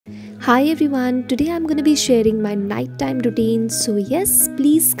Hi everyone, today I'm going to be sharing my nighttime routine, so yes,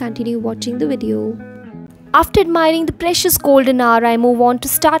 please continue watching the video. After admiring the precious golden hour, I move on to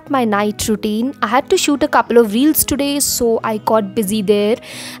start my night routine. I had to shoot a couple of reels today, so I got busy there,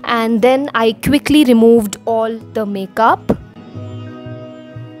 and then I quickly removed all the makeup.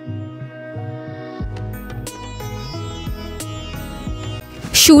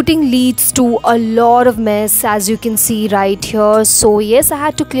 Shooting leads to a lot of mess, as you can see right here. So yes, I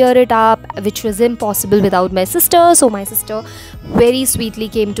had to clear it up, which was impossible without my sister. So my sister very sweetly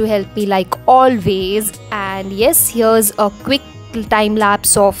came to help me like always. And yes, here's a quick time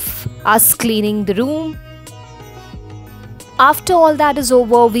lapse of us cleaning the room. After all that is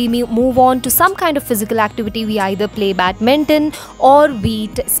over, we move on to some kind of physical activity. We either play badminton or we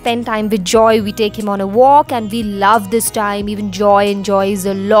spend time with Joy. We take him on a walk and we love this time. Even Joy enjoys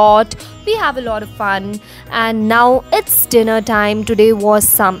a lot. We have a lot of fun. And now it's dinner time. Today was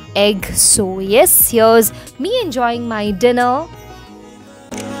some egg. So yes, here's me enjoying my dinner.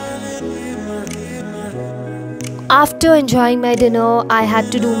 After enjoying my dinner, I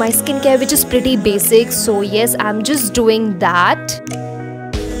had to do my skincare, which is pretty basic. So yes, I'm just doing that.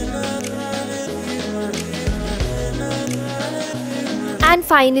 And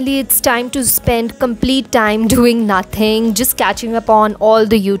finally, it's time to spend complete time doing nothing, just catching up on all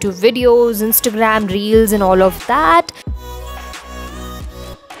the YouTube videos, Instagram reels and all of that.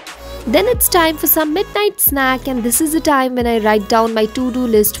 Then it's time for some midnight snack, and this is the time when I write down my to-do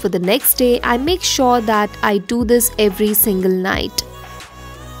list for the next day. I make sure that I do this every single night.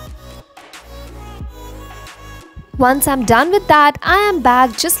 Once I'm done with that, I am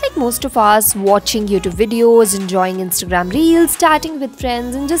back just like most of us, watching YouTube videos, enjoying Instagram reels, chatting with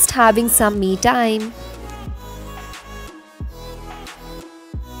friends and just having some me time.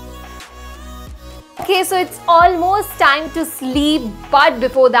 Okay, so it's almost time to sleep, but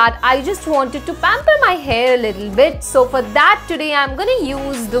before that I just wanted to pamper my hair a little bit. So for that today I'm gonna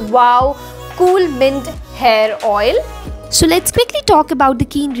use the Wow Cool Mint Hair Oil. So let's quickly talk about the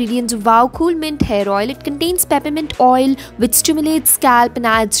key ingredients of Wow Cool Mint Hair Oil. It contains peppermint oil, which stimulates scalp and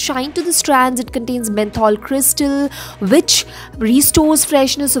adds shine to the strands. It contains menthol crystal, which restores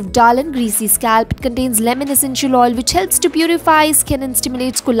freshness of dull and greasy scalp. It contains lemon essential oil, which helps to purify skin and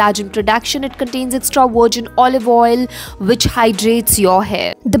stimulates collagen production. It contains extra virgin olive oil, which hydrates your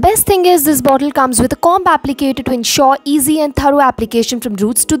hair. The best thing is this bottle comes with a comb applicator to ensure easy and thorough application from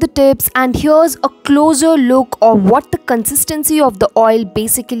roots to the tips. And here's a closer look of what the consistency of the oil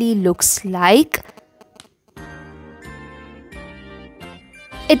basically looks like.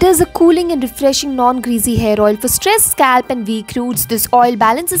 It is a cooling and refreshing non-greasy hair oil for stressed scalp and weak roots. This oil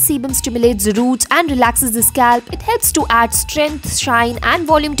balances sebum, stimulates the roots and relaxes the scalp. It helps to add strength, shine and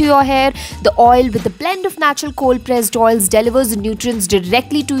volume to your hair. The oil with the blend of natural cold pressed oils delivers the nutrients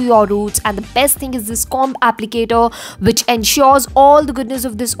directly to your roots. And the best thing is this comb applicator, which ensures all the goodness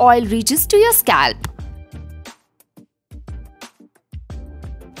of this oil reaches to your scalp.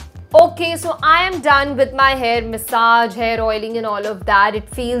 Okay, so I am done with my hair massage, hair oiling and all of that. It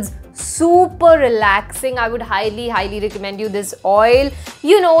feels super relaxing. I would highly recommend you this oil.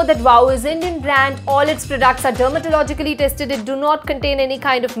 You know that Wow is Indian brand. All its products are dermatologically tested. It do not contain any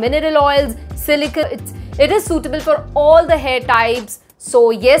kind of mineral oils, silica. It is suitable for all the hair types.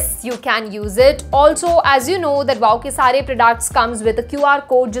 So yes, you can use it. Also, as you know that Wow ke sare products comes with a QR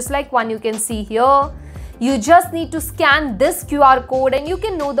code, just like one you can see here. You just need to scan this QR code and you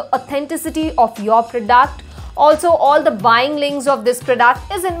can know the authenticity of your product. Also, all the buying links of this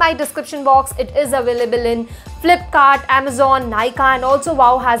product is in my description box. It is available in Flipkart, Amazon, Nykaa, and also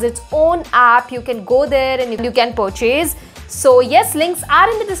Wow has its own app. You can go there and you can purchase. So yes, links are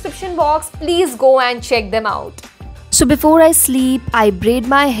in the description box. Please go and check them out. So before I sleep, I braid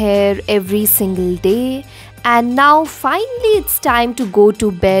my hair every single day. And now finally it's time to go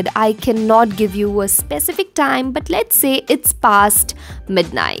to bed. I cannot give you a specific time, but let's say it's past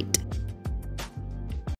midnight.